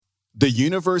The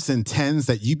universe intends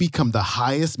that you become the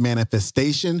highest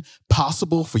manifestation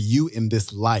possible for you in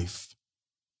this life.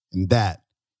 And that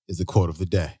is the quote of the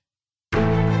day.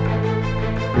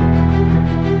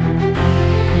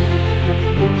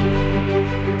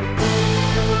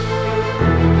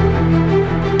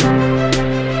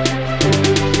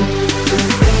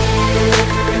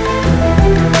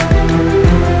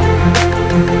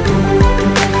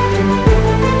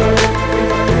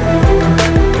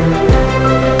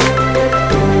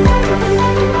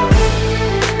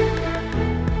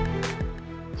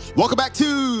 Welcome back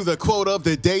to the Quote of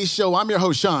the Day Show. I'm your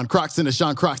host, Sean Croxton of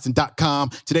SeanCroxton.com.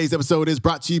 Today's episode is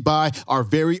brought to you by our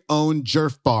very own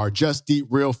Jerf Bar. Just eat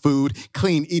real food.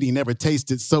 Clean eating never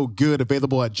tasted so good.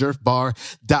 Available at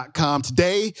jerfbar.com.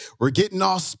 Today, we're getting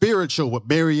all spiritual with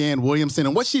Marianne Williamson.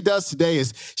 And what she does today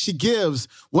is she gives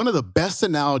one of the best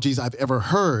analogies I've ever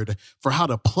heard for how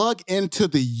to plug into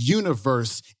the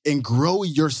universe and grow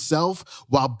yourself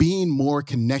while being more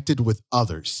connected with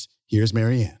others. Here's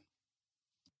Marianne.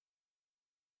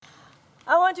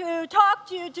 I want to talk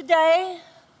to you today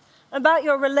about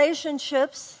your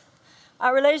relationships,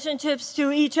 our relationships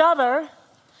to each other,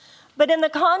 but in the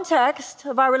context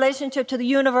of our relationship to the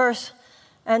universe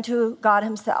and to God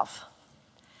Himself.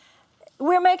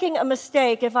 We're making a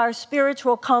mistake if our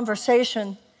spiritual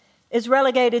conversation is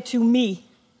relegated to me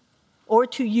or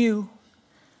to you.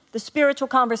 The spiritual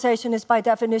conversation is by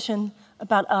definition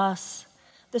about us.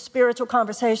 The spiritual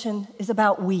conversation is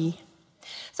about we.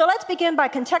 So let's begin by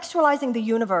contextualizing the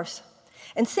universe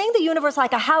and seeing the universe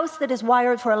like a house that is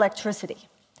wired for electricity.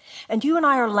 And you and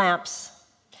I are lamps.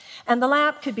 And the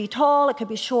lamp could be tall, it could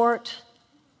be short,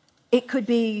 it could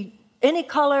be any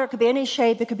color, it could be any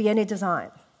shape, it could be any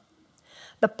design.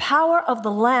 The power of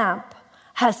the lamp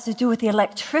has to do with the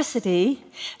electricity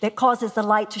that causes the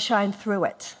light to shine through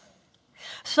it.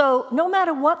 So no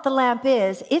matter what the lamp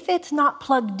is, if it's not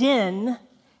plugged in,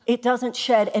 it doesn't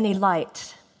shed any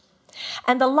light.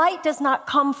 And the light does not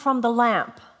come from the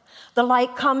lamp. The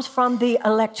light comes from the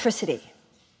electricity.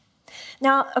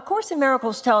 Now, A Course in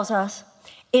Miracles tells us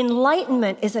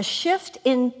enlightenment is a shift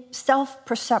in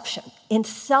self-perception, in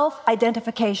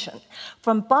self-identification,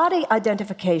 from body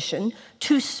identification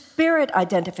to spirit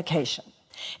identification.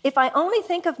 If I only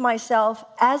think of myself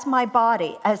as my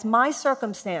body, as my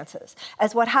circumstances,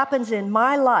 as what happens in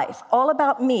my life, all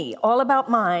about me, all about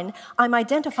mine, I'm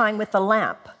identifying with the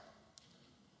lamp.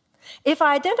 If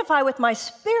I identify with my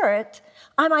spirit,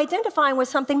 I'm identifying with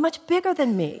something much bigger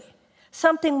than me,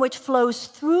 something which flows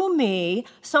through me,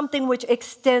 something which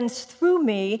extends through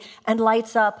me and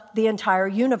lights up the entire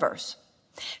universe.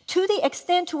 To the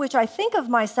extent to which I think of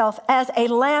myself as a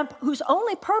lamp whose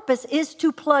only purpose is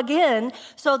to plug in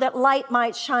so that light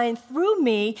might shine through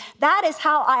me, that is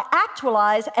how I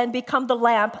actualize and become the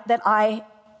lamp that I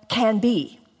can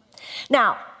be.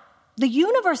 Now, the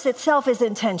universe itself is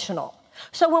intentional.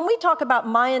 So when we talk about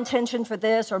my intention for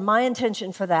this or my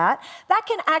intention for that, that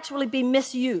can actually be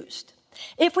misused.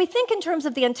 If we think in terms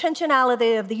of the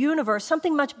intentionality of the universe,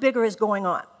 something much bigger is going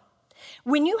on.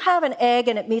 When you have an egg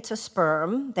and it meets a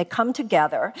sperm, they come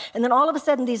together, and then all of a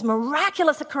sudden these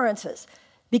miraculous occurrences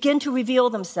begin to reveal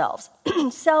themselves.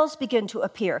 Cells begin to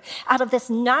appear out of this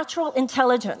natural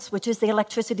intelligence, which is the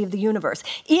electricity of the universe.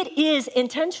 It is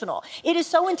intentional. It is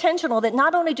so intentional that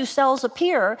not only do cells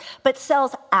appear, but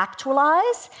cells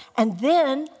actualize, and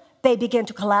then they begin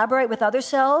to collaborate with other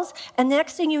cells. And the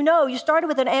next thing you know, you started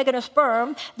with an egg and a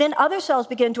sperm, then other cells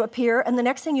begin to appear, and the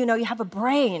next thing you know, you have a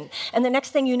brain. And the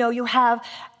next thing you know, you have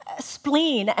a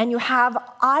spleen, and you have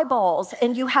eyeballs,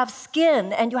 and you have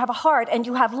skin, and you have a heart, and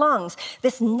you have lungs.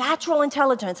 This natural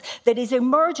intelligence that is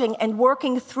emerging and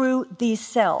working through these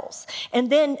cells. And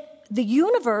then the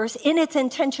universe, in its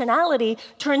intentionality,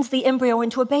 turns the embryo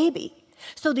into a baby.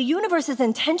 So the universe is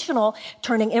intentional,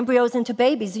 turning embryos into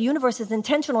babies. The universe is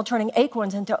intentional, turning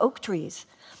acorns into oak trees.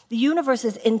 The universe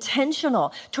is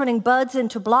intentional, turning buds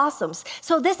into blossoms.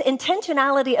 So this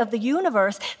intentionality of the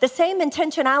universe, the same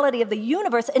intentionality of the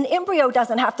universe, an embryo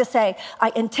doesn't have to say,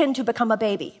 I intend to become a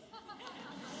baby.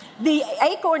 The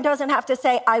acorn doesn't have to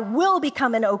say, I will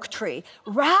become an oak tree.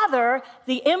 Rather,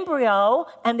 the embryo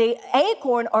and the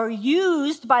acorn are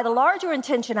used by the larger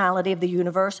intentionality of the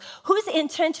universe, whose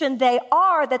intention they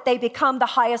are that they become the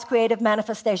highest creative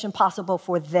manifestation possible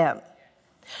for them.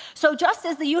 So just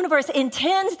as the universe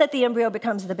intends that the embryo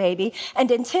becomes the baby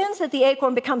and intends that the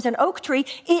acorn becomes an oak tree,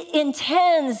 it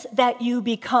intends that you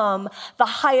become the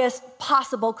highest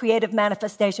possible creative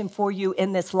manifestation for you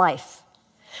in this life.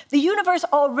 The universe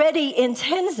already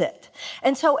intends it.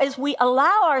 And so as we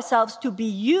allow ourselves to be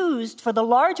used for the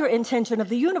larger intention of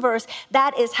the universe,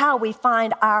 that is how we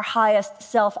find our highest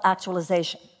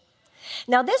self-actualization.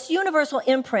 Now, this universal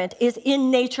imprint is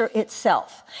in nature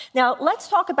itself. Now, let's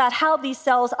talk about how these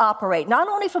cells operate, not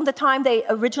only from the time they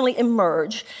originally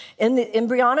emerge in the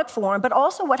embryonic form, but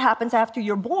also what happens after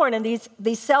you're born, and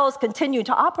these cells continue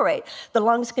to operate. The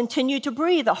lungs continue to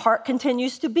breathe, the heart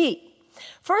continues to beat.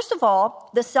 First of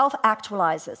all, the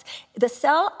self-actualizes. The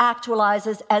cell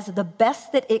actualizes as the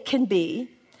best that it can be.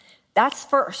 That's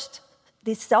first,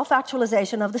 the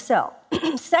self-actualization of the cell.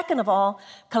 Second of all,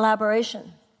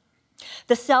 collaboration.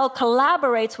 The cell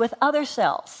collaborates with other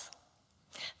cells.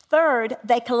 Third,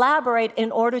 they collaborate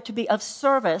in order to be of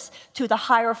service to the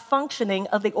higher functioning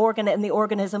of the organ and the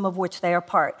organism of which they are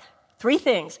part. Three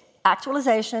things: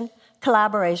 actualization,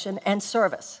 collaboration, and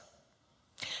service.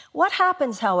 What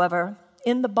happens, however,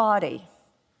 in the body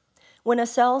when a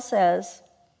cell says,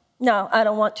 no, I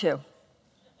don't want to?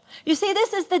 You see,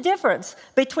 this is the difference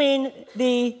between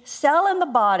the cell in the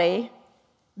body,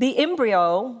 the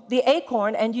embryo, the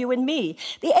acorn, and you and me.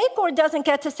 The acorn doesn't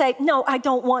get to say, no, I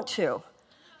don't want to.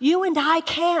 You and I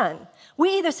can.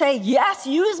 We either say, yes,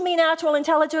 use me, natural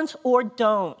intelligence, or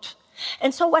don't.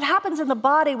 And so what happens in the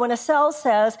body when a cell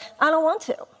says, I don't want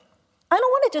to? I don't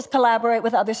want to just collaborate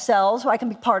with other cells so I can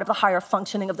be part of the higher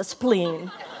functioning of the spleen.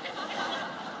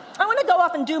 I want to go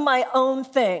off and do my own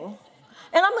thing.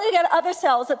 And I'm going to get other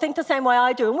cells that think the same way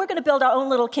I do, and we're going to build our own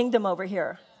little kingdom over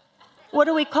here. What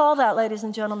do we call that, ladies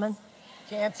and gentlemen?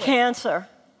 Cancer. Cancer.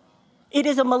 It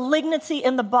is a malignancy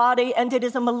in the body, and it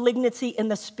is a malignancy in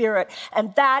the spirit.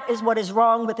 And that is what is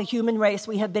wrong with the human race.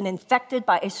 We have been infected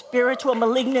by a spiritual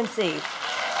malignancy.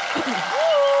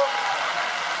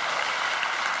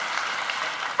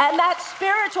 And that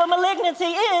spiritual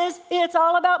malignancy it's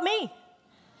all about me.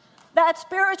 That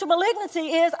spiritual malignancy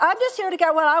is, I'm just here to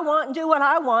get what I want and do what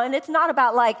I want. It's not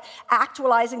about like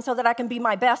actualizing so that I can be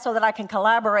my best, so that I can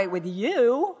collaborate with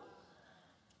you.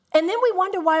 And then we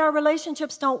wonder why our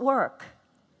relationships don't work.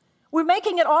 We're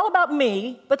making it all about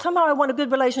me, but somehow I want a good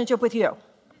relationship with you.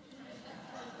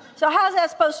 So how's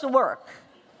that supposed to work?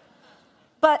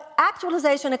 But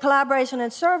actualization and collaboration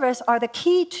and service are the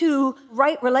key to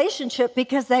right relationship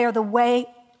because they are the way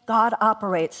God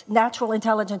operates, natural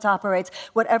intelligence operates,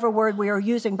 whatever word we are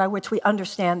using by which we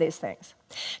understand these things.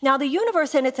 Now, the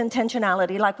universe in its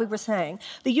intentionality, like we were saying,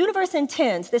 the universe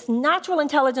intends this natural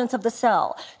intelligence of the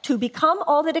cell to become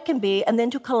all that it can be and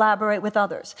then to collaborate with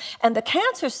others. And the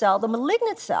cancer cell, the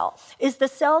malignant cell, is the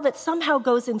cell that somehow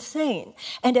goes insane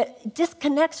and it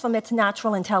disconnects from its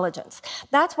natural intelligence.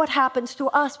 That's what happens to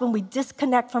us when we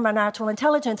disconnect from our natural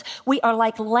intelligence. We are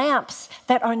like lamps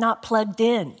that are not plugged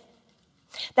in.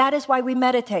 That is why we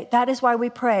meditate. That is why we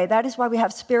pray. That is why we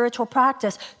have spiritual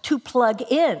practice, to plug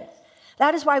in.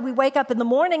 That is why we wake up in the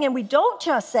morning and we don't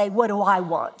just say, what do I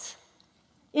want?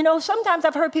 You know, sometimes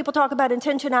I've heard people talk about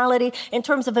intentionality in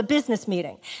terms of a business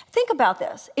meeting. Think about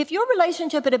this. If your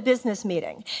relationship at a business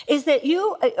meeting is that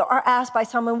you are asked by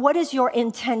someone, what is your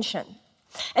intention?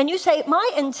 And you say,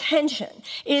 my intention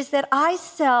is that I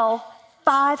sell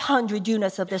 500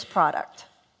 units of this product.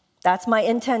 That's my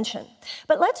intention.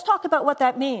 But let's talk about what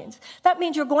that means. That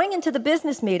means you're going into the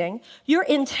business meeting. Your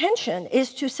intention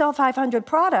is to sell 500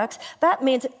 products. That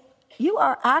means you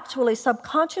are actually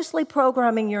subconsciously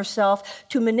programming yourself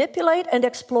to manipulate and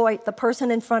exploit the person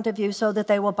in front of you so that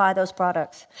they will buy those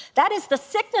products. That is the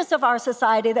sickness of our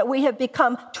society, that we have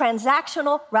become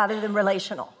transactional rather than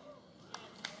relational.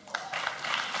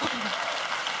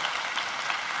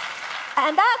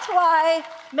 And that's why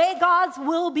may God's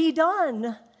will be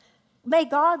done. May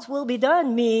God's will be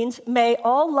done means may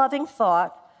all loving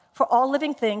thought for all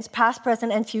living things, past,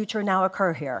 present, and future, now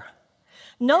occur here.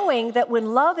 Knowing that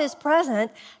when love is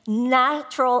present,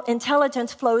 natural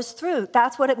intelligence flows through.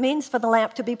 That's what it means for the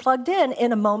lamp to be plugged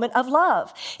in a moment of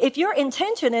love. If your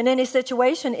intention in any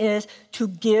situation is to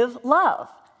give love,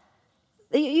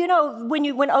 you know, when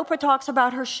Oprah talks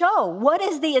about her show, what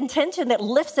is the intention that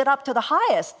lifts it up to the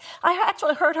highest? I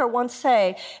actually heard her once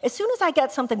say, as soon as I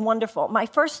get something wonderful, my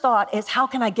first thought is, how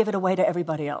can I give it away to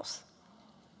everybody else?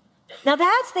 Now,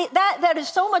 that is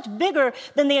so much bigger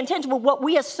than the intention of what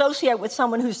we associate with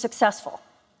someone who's successful.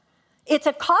 It's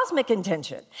a cosmic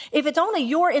intention. If it's only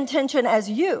your intention as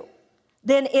you,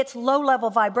 then it's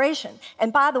low-level vibration.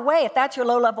 And by the way, if that's your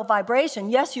low-level vibration,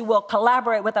 yes, you will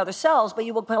collaborate with other cells, but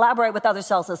you will collaborate with other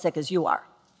cells as sick as you are.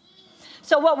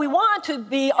 So what we want to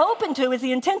be open to is the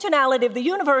intentionality of the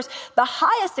universe. The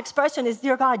highest expression is,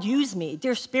 dear God, use me.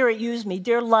 Dear Spirit, use me.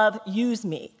 Dear love, use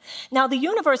me. Now, the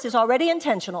universe is already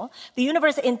intentional. The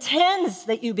universe intends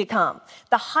that you become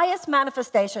the highest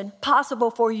manifestation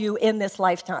possible for you in this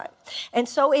lifetime. And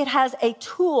so it has a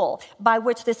tool by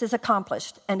which this is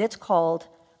accomplished, and it's called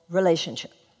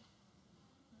relationship.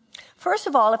 First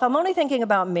of all, if I'm only thinking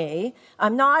about me,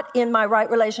 I'm not in my right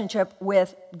relationship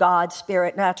with God,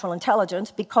 spirit, natural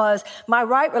intelligence, because my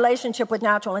right relationship with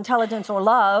natural intelligence or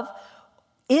love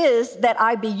is that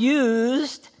I be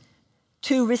used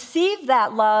to receive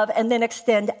that love and then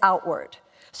extend outward.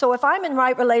 So if I'm in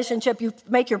right relationship, you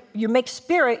make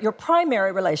spirit your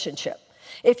primary relationship.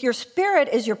 If your spirit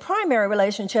is your primary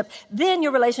relationship, then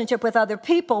your relationship with other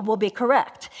people will be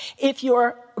correct. If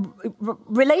your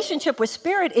relationship with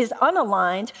spirit is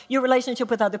unaligned, your relationship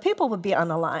with other people would be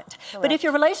unaligned. Correct. But if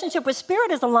your relationship with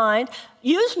spirit is aligned,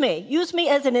 use me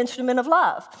as an instrument of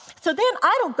love. So then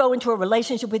I don't go into a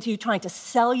relationship with you trying to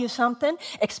sell you something,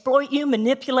 exploit you,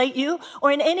 manipulate you,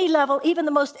 or in any level, even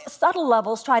the most subtle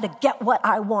levels, try to get what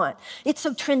I want. It's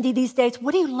so trendy these days.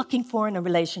 What are you looking for in a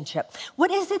relationship?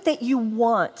 What is it that you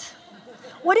want?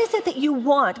 What is it that you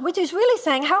want? Which is really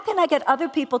saying, how can I get other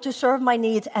people to serve my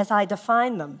needs as I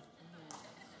define them?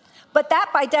 But that,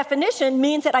 by definition,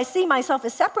 means that I see myself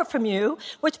as separate from you,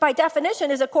 which by definition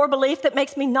is a core belief that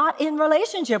makes me not in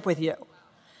relationship with you.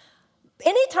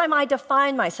 Anytime I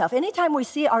define myself, anytime we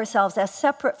see ourselves as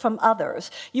separate from others,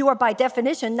 you are by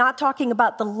definition not talking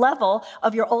about the level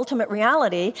of your ultimate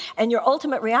reality, and your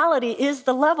ultimate reality is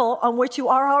the level on which you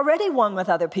are already one with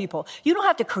other people. You don't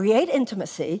have to create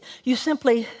intimacy. You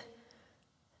simply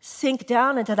sink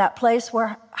down into that place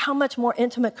where how much more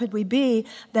intimate could we be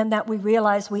than that we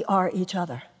realize we are each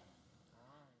other.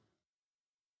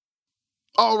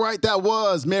 All right, that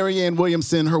was Marianne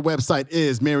Williamson. Her website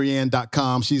is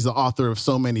marianne.com. She's the author of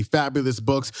so many fabulous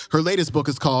books. Her latest book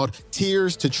is called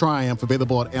Tears to Triumph,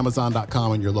 available at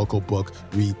amazon.com and your local book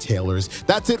retailers.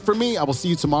 That's it for me. I will see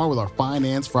you tomorrow with our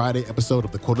Finance Friday episode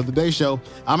of the Quote of the Day Show.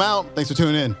 I'm out. Thanks for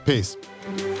tuning in. Peace.